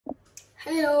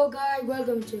Hello guys,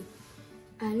 welcome to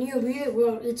a new video.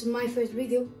 Well, it's my first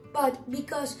video, but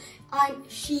because I'm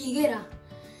Shiguera,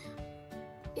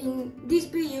 in this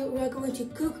video we are going to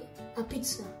cook a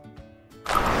pizza.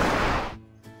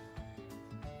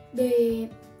 The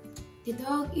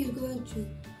dog is going to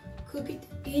cook it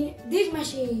in this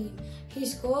machine.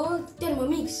 It's called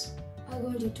Thermomix. I'm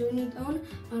going to turn it on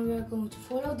and we are going to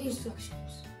follow the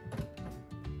instructions.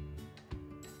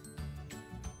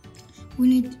 We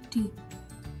need to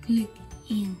click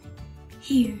in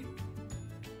here,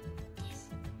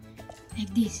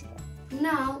 like this.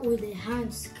 Now with the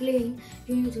hands clean,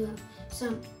 you need to have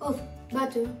some of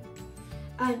butter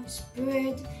and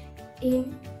spread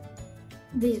in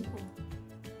this bowl.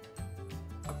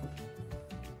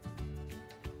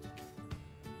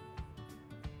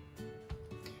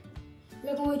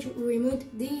 We're going to remove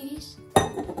this.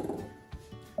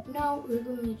 Now we're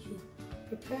going to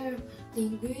prepare the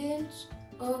ingredients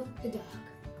of the dog.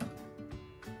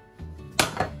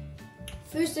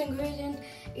 First ingredient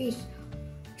is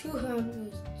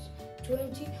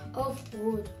 220 of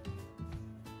water.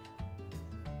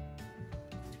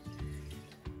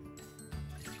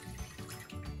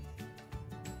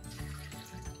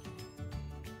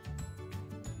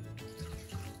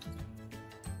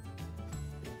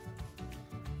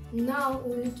 Now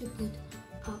we need to put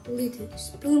a little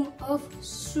spoon of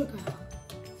sugar.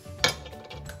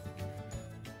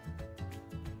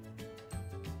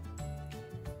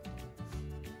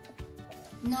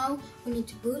 Now we need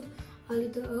to put a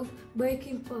little of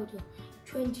baking powder,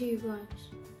 20 grams.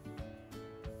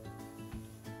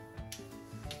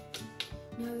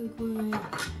 Now we're going to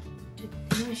take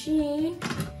the machine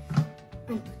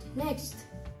and put it next.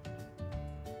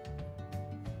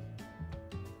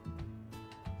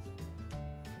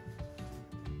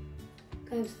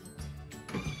 Guys,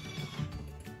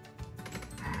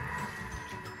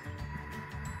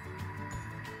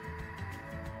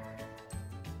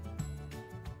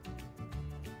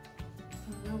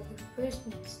 now we press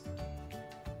next.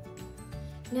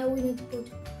 Now we need to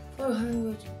put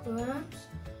 400 grams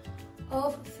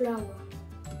of flour.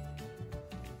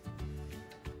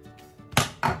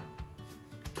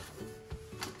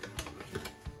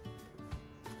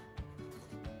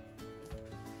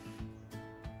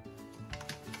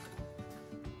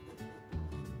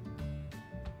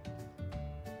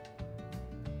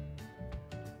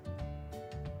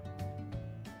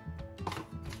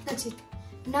 That's it.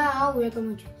 Now we're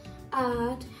going to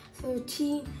add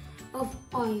 13 of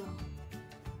oil.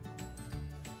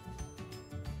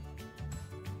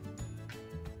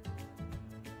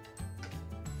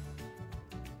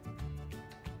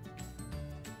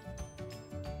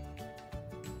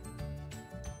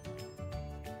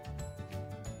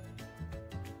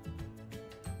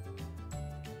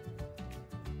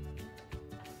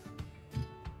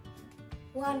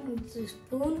 One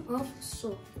teaspoon of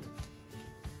salt.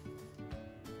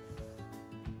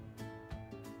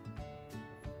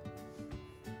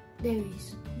 There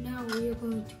is. Now we are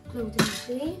going to close the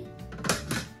machine.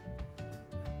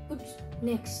 Put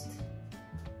next.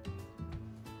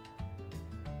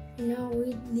 Now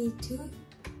we need to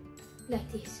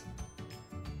like this.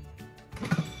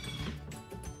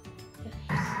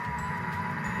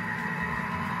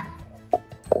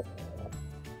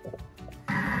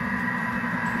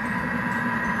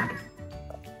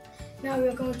 Now we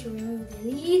are going to remove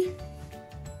the lid.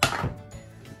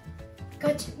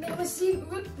 Cut never see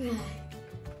good.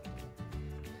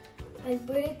 I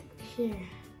put it here.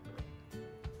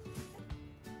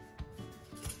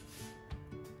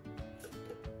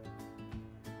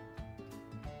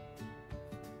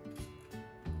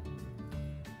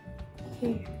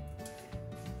 Here.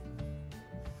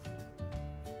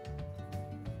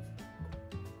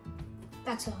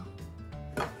 That's all.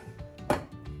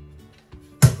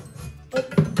 Oh,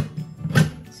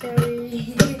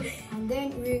 sorry. And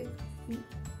then we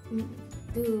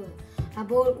do a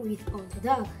bowl with all the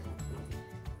dog.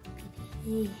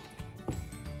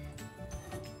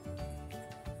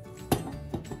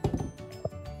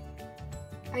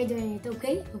 I done it,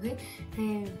 okay?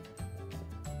 And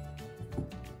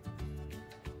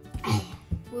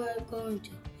we're going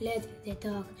to let the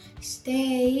dog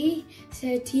stay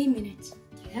 30 minutes.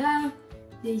 Yeah,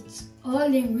 that's all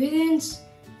the ingredients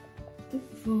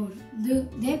for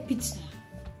the pizza.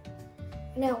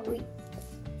 Now we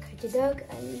cut the dog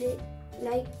and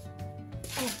like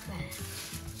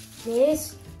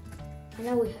this, and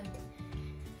now we have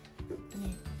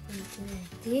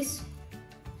this.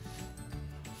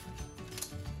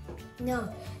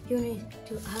 Now you need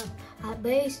to have a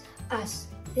base as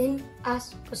thin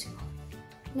as possible.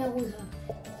 Now we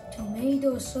have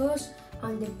tomato sauce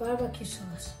and the barbecue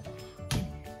sauce.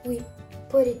 We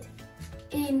put it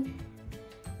in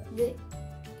the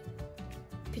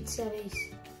pizza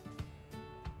base.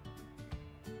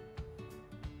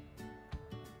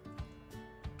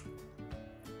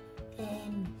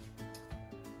 And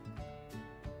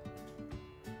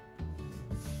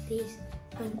this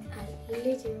and a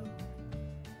little.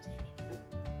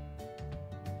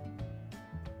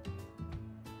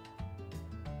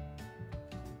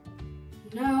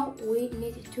 Now we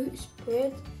need to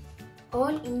spread all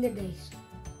in the base.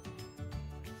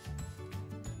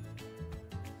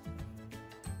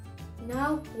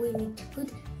 Now we need to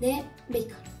put the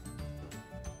bacon.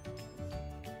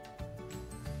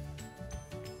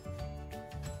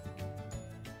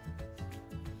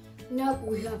 Now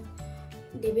we have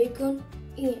the bacon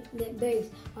in the base,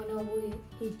 and now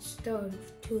we start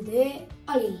to the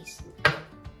olives.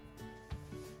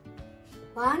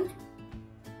 One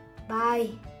by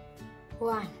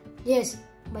one. Yes,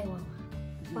 by one.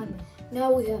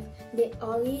 Now we have the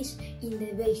olives in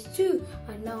the base too,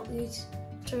 and now it's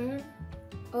turn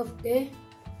of the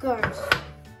cars.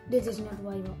 This is not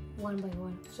one by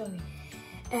one, sorry.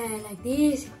 And like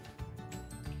this.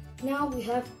 Now we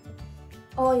have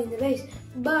all in the base,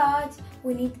 but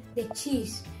we need the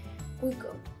cheese.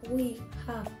 We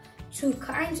have two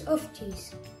kinds of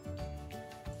cheese.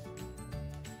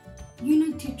 You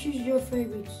need to choose your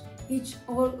favorites. It's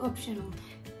all optional.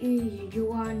 If you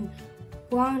want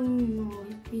one more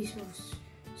piece of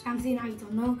something, I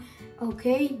don't know,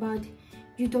 okay, but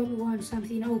you don't want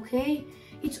something, okay,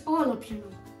 it's all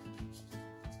optional.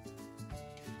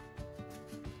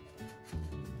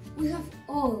 We have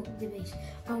all the base.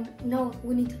 Now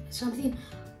we need something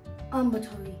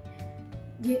ambatory.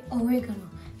 The oregano.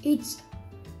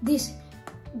 This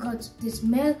got the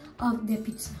smell of the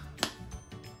pizza.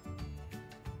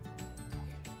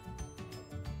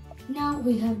 Now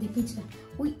we have the pizza.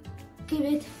 We give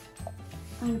it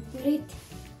and put it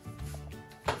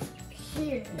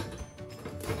here.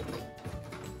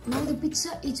 Now the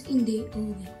pizza is in the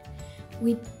oven.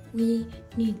 We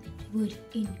need to put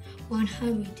in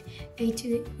 180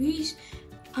 degrees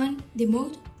and the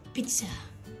mode pizza.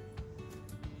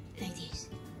 Like this.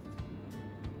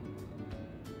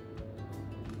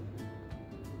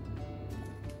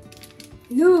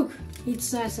 Look,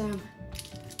 it's awesome.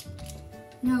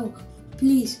 Now,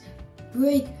 please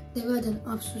break the button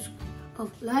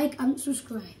of like and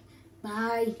subscribe.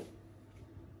 Bye.